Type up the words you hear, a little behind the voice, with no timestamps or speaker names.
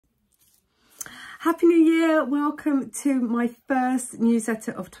Happy New Year. Welcome to my first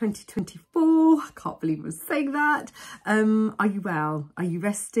newsletter of 2024. I can't believe I'm saying that. Are you well? Are you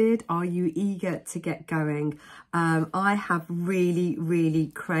rested? Are you eager to get going? I have really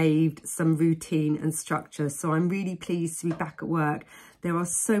craved some routine and structure, so I'm really pleased to be back at work. There are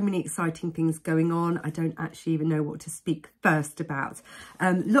so many exciting things going on. I don't actually even know what to speak first about.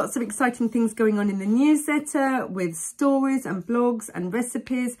 Lots of exciting things going on in the newsletter with stories and blogs and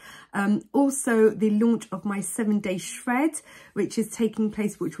recipes. Also the launch of my 7-day shred, which is taking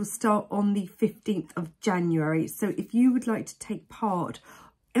place, which will start on the 15th of January. So if you would like to take part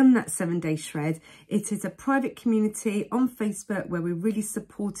in that 7-day shred, it is a private community on Facebook where we're really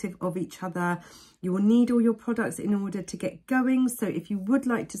supportive of each other. You will need all your products in order to get going. So if you would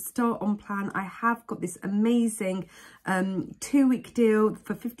like to start on plan, I have got this amazing 2-week deal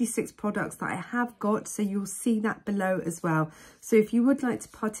for 56 products that I have got. So you'll see that below as well. So if you would like to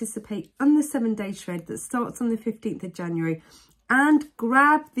participate on the 7-day shred that starts on the 15th of January, and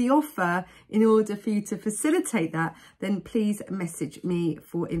grab the offer in order for you to facilitate that, then please message me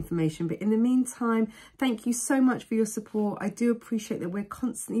for information. But in the meantime, thank you so much for your support. I do appreciate that we're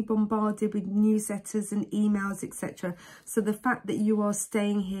constantly bombarded with newsletters and emails, etc. So the fact that you are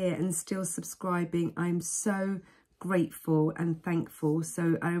staying here and still subscribing, I'm so grateful and thankful.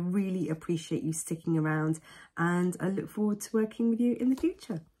 So I really appreciate you sticking around, and I look forward to working with you in the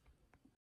future.